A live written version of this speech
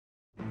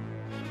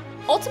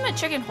Ultimate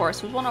Chicken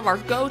Horse was one of our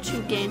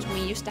go-to games when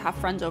we used to have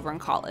friends over in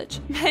college.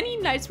 Many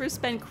nights were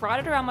spent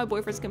crowded around my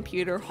boyfriend's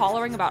computer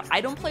hollering about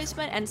item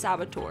placement and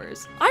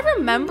saboteurs. I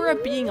remember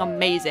it being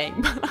amazing,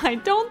 but I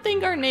don't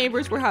think our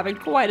neighbors were having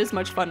quite as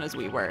much fun as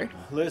we were.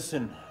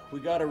 Listen, we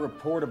got a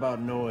report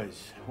about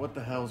noise. What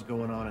the hell's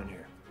going on in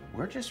here?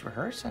 We're just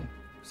rehearsing.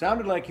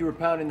 Sounded like you were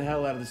pounding the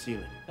hell out of the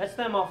ceiling. That's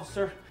them,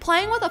 officer.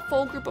 Playing with a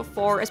full group of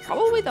 4 is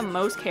probably the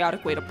most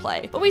chaotic way to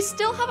play, but we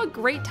still have a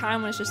great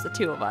time when it's just the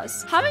 2 of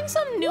us. Having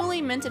some newly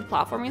minted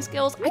platforming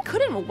skills, I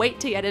couldn't wait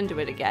to get into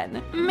it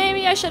again.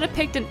 Maybe I should have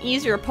picked an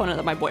easier opponent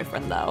than my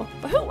boyfriend though,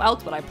 but who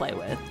else would I play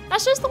with?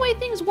 That's just the way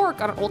things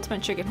work on an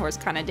Ultimate Chicken Horse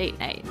kind of date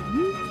night.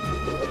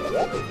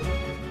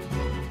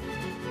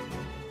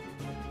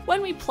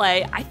 When we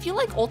play, I feel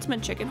like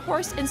Ultimate Chicken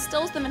Horse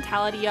instills the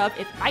mentality of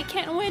if I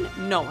can't win,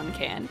 no one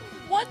can.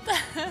 What the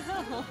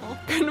hell?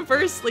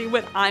 Conversely,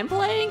 when I'm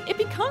playing, it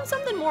becomes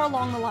something more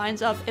along the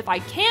lines of if I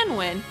can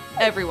win,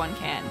 everyone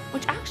can,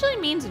 which actually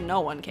means no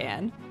one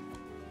can.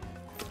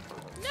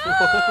 No!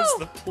 What was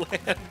the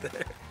plan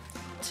there?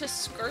 To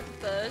skirt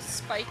the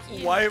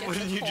spiky. Why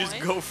wouldn't you just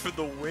go for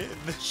the win?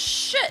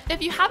 Shit!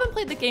 If you haven't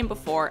played the game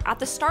before, at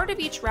the start of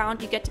each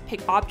round you get to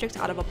pick objects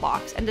out of a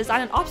box and design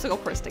an obstacle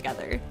course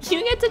together.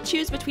 You get to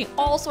choose between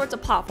all sorts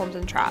of platforms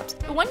and traps,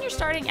 but when you're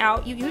starting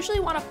out, you usually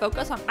want to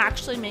focus on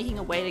actually making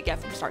a way to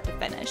get from start to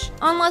finish.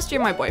 Unless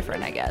you're my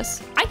boyfriend, I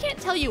guess. I can't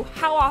tell you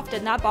how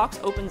often that box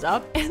opens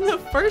up and the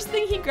first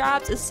thing he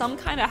grabs is some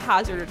kind of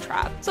hazard or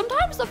trap.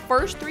 Sometimes the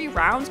first 3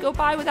 rounds go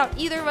by without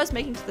either of us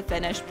making to the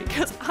finish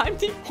because I'm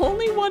the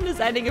only one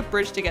designing a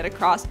bridge to get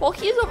across while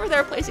he's over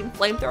there placing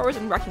flamethrowers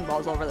and wrecking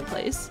balls over the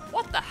place.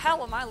 What the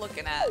hell am I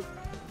looking at?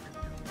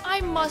 I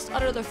must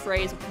utter the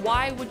phrase,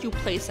 why would you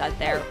place that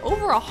there,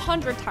 over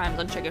 100 times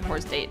on Chicken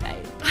Horse date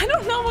night. I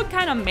don't know what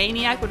kind of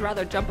maniac would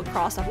rather jump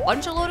across a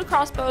bunch of loaded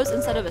crossbows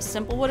instead of a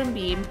simple wooden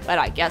beam, but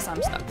I guess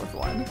I'm stuck with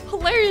one.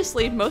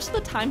 Hilariously, most of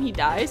the time he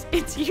dies,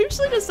 it's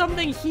usually to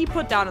something he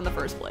put down in the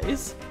first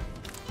place.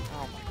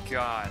 Oh my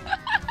god.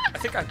 I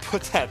think I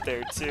put that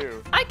there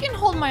too. I can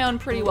hold my own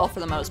pretty well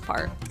for the most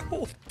part.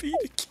 Don't be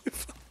to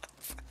give up.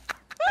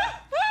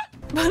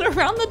 But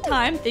around the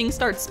time things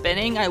start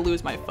spinning, I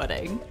lose my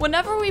footing.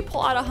 Whenever we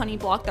pull out a honey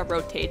block that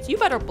rotates, you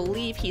better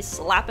believe he's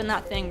slapping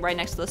that thing right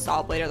next to the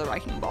saw blade or the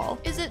wrecking ball.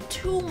 Is it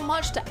too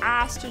much to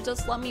ask to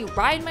just let me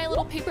ride my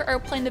little paper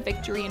airplane to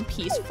victory in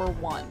peace for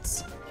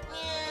once?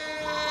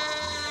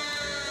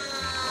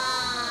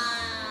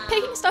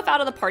 Picking stuff out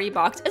of the party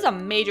box is a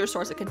major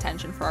source of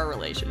contention for our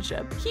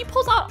relationship. He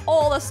pulls out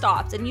all the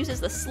stops and uses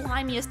the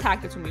slimiest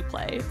tactics when we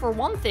play. For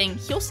one thing,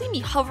 he'll see me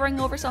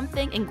hovering over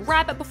something and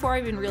grab it before I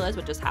even realize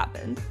what just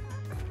happened.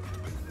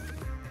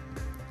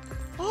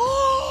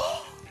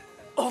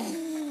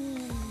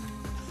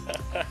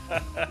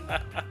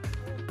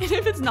 And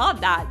if it's not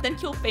that, then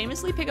he'll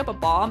famously pick up a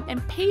bomb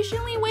and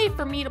patiently wait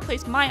for me to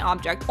place my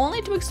object,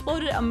 only to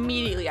explode it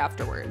immediately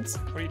afterwards.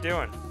 What are you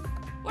doing?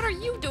 What are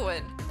you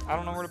doing? I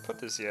don't know where to put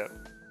this yet.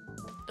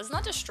 Doesn't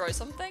that destroy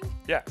something?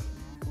 Yeah.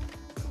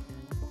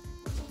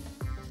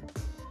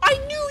 I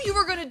knew you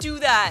were gonna do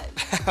that!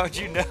 How'd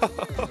you know?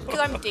 Because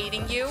I'm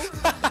dating you.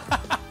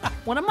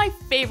 One of my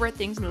favorite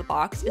things in the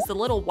box is the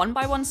little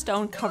 1x1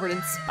 stone covered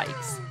in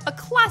spikes. A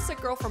classic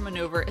girlfriend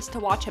maneuver is to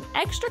watch him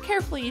extra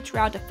carefully each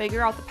round to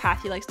figure out the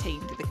path he likes taking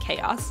through the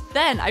chaos.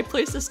 Then I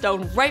place the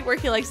stone right where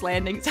he likes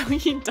landing so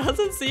he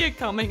doesn't see it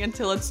coming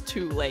until it's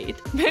too late.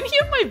 Many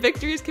of my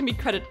victories can be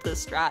credited to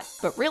this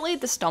strat, but really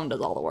the stone does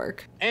all the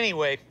work.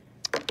 Anyway,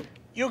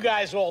 you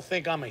guys all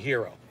think I'm a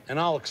hero, and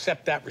I'll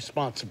accept that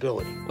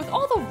responsibility. With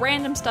all the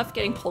random stuff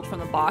getting pulled from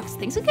the box,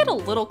 things can get a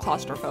little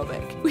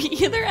claustrophobic. We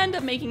either end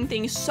up making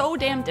things so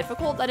damn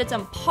difficult that it's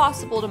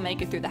impossible to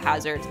make it through the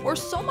hazards, or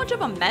so much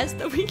of a mess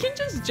that we can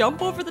just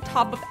jump over the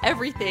top of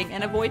everything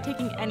and avoid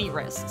taking any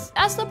risks.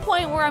 That's the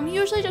point where I'm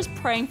usually just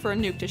praying for a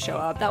nuke to show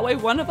up, that way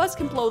one of us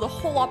can blow the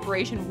whole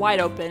operation wide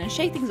open and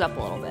shake things up a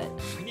little bit.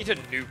 We need a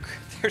nuke.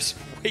 There's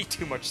way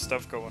too much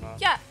stuff going on.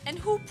 Yeah, and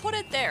who put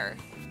it there?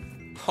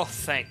 Oh,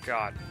 thank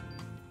God.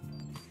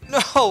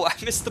 No, I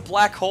missed the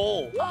black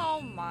hole.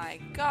 Oh my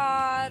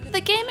god.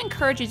 The game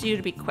encourages you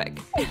to be quick.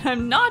 And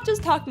I'm not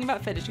just talking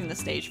about finishing the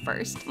stage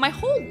first. My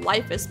whole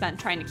life is spent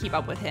trying to keep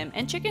up with him,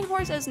 and Chicken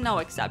Horse is no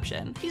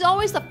exception. He's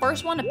always the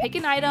first one to pick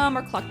an item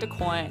or collect a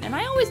coin, and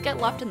I always get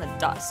left in the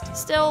dust.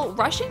 Still,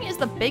 rushing is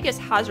the biggest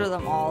hazard of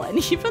them all, and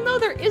even though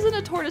there isn't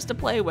a tortoise to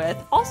play with,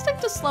 I'll stick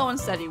to slow and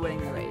steady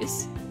winning the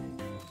race.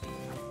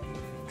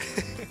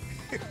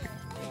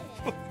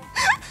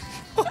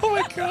 Oh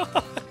my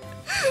god.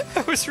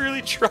 I was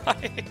really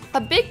trying.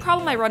 A big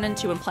problem I run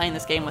into when playing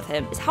this game with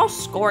him is how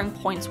scoring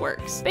points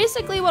works.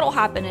 Basically what'll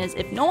happen is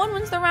if no one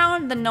wins the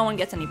round, then no one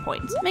gets any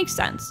points. Makes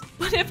sense.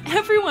 But if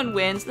everyone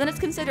wins, then it's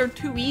considered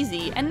too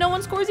easy and no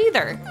one scores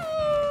either.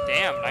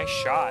 Damn, nice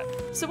shot.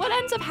 So what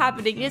ends up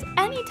happening is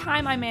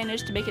anytime I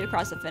manage to make it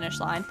across the finish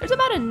line, there's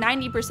about a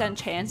 90%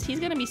 chance he's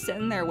gonna be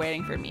sitting there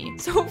waiting for me.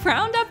 So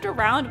round after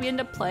round, we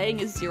end up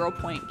playing a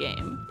 0-point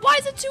game. Why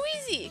is it too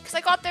easy? Because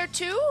I got there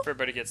too? If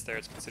everybody gets there,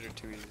 it's considered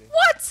too easy.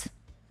 What?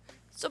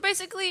 So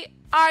basically,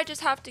 I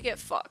just have to get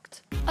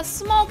fucked. A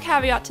small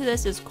caveat to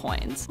this is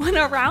coins. When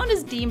a round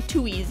is deemed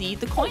too easy,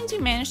 the coins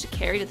you manage to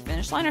carry to the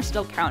finish line are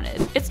still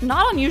counted. It's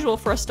not unusual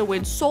for us to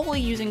win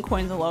solely using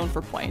coins alone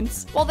for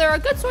points. While they're a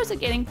good source of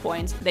getting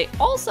points, they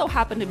also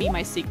happen to be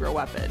my secret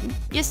weapon.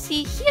 You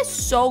see, he is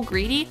so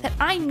greedy that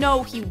I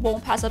know he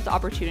won't pass up the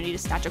opportunity to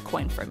snatch a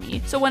coin from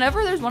me. So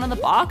whenever there's one in the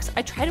box,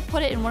 I try to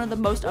put it in one of the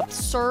most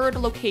absurd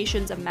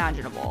locations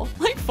imaginable.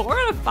 Like 4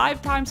 out of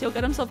 5 times he'll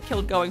get himself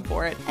killed going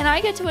for it, and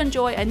I get to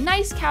enjoy a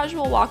nice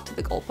casual walk to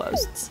the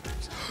goalposts.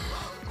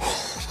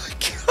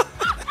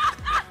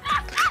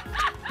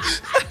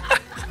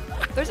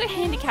 There's a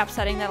handicap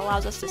setting that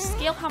allows us to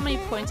scale how many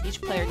points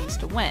each player needs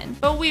to win,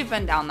 but we've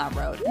been down that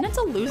road, and it's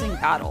a losing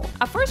battle.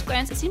 At first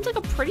glance, it seems like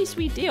a pretty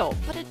sweet deal,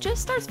 but it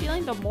just starts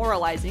feeling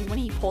demoralizing when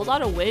he pulls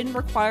out a win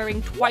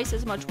requiring twice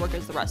as much work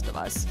as the rest of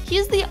us. He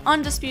is the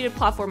undisputed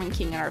platforming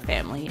king in our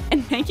family,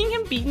 and making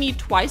him beat me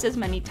twice as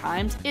many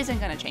times isn't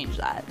gonna change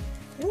that.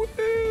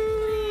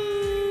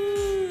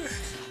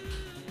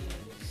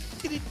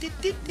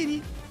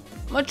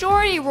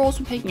 Majority rules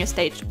when picking a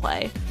stage to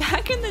play.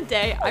 Back in the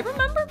day, I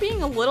remember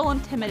being a little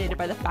intimidated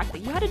by the fact that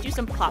you had to do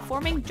some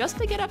platforming just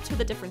to get up to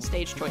the different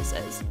stage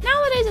choices.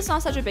 Nowadays, it's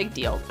not such a big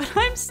deal, but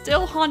I'm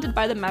still haunted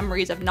by the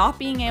memories of not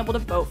being able to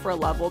vote for a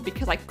level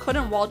because I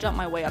couldn't wall jump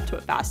my way up to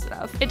it fast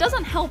enough. It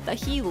doesn't help that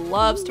he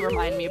loves to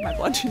remind me of my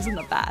blunders in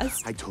the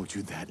past. I told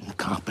you that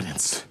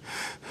incompetence.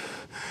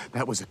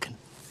 That was a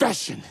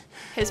confession.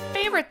 His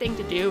favorite thing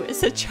to do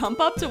is to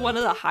jump up to one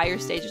of the higher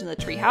stages in the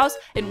treehouse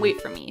and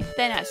wait for me.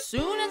 Then as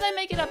soon as I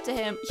make it up to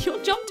him,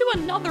 he'll jump to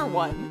another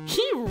one.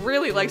 He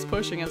really likes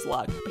pushing his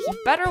luck, but he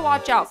better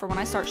watch out for when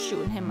I start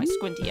shooting him my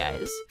squinty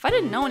eyes. If I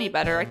didn't know any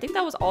better, I think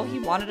that was all he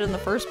wanted in the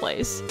first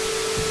place.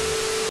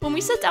 When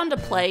we sit down to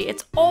play,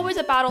 it's always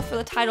a battle for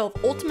the title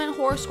of Ultimate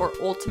Horse or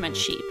Ultimate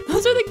Sheep.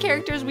 Those are the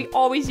characters we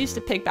always used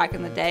to pick back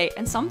in the day,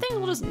 and some things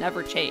will just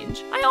never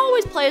change. I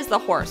always play as the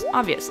horse,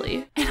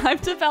 obviously, and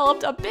I've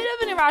developed a bit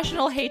of an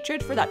irrational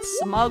hatred for that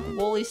smug,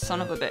 woolly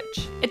son of a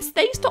bitch. It's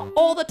thanks to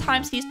all the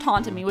times he's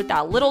taunted me with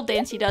that little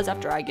dance he does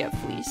after I get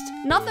fleeced.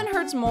 Nothing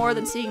hurts more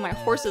than seeing my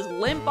horse's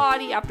limp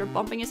body after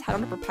bumping his head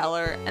on a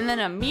propeller, and then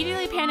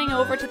immediately panning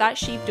over to that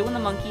sheep doing the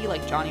monkey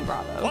like Johnny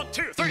Bravo. 1,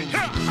 2, 3,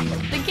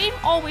 The game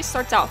always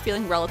starts out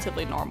feeling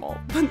relatively normal,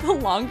 but the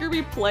longer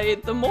we play,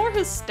 the more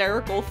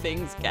hysterical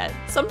things get.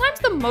 Sometimes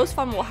the most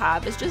fun we'll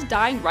have is just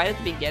dying right at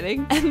the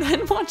beginning and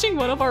then watching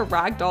one of our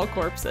ragdoll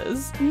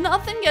corpses.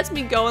 Nothing gets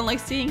me going like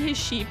seeing his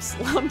sheep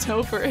slumped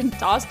over and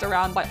tossed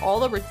around by all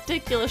the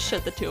ridiculous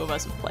shit the two of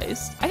us have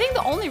placed. I think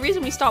the only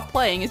reason we stop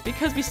playing is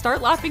because we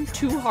start laughing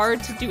too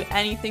hard to do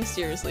anything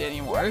seriously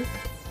anymore.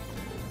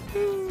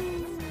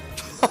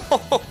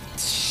 Oh,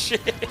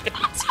 shit.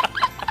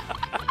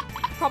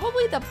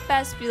 Probably the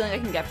best feeling I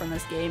can get from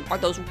this game are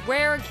those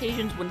rare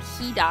occasions when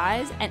he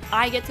dies and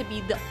I get to be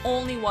the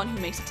only one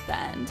who makes it to the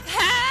end.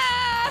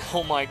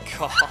 Oh my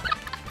god.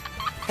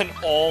 And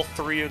all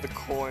 3 of the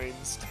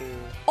coins, too.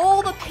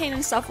 All the pain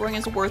and suffering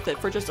is worth it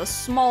for just a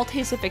small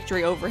taste of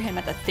victory over him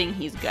at the thing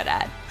he's good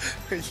at.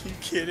 Are you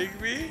kidding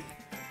me?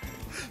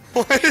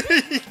 What? Are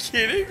you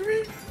kidding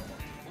me?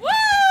 Woo!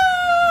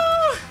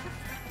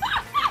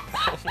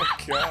 Oh my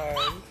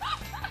god.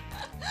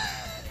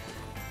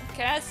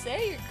 Can I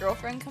say your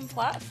girlfriend can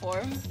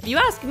platform? If you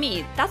ask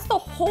me, that's the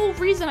whole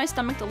reason I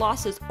stomach the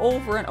losses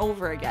over and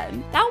over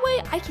again. That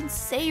way I can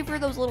savor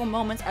those little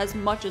moments as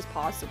much as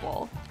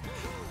possible.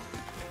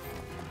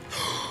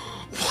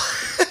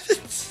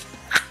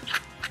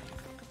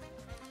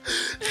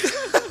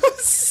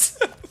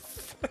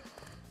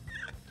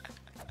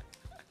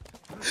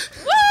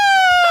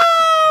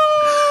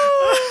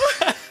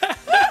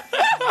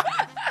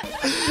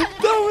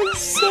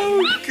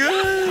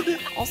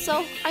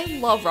 Also, I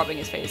love rubbing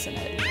his face in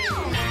it.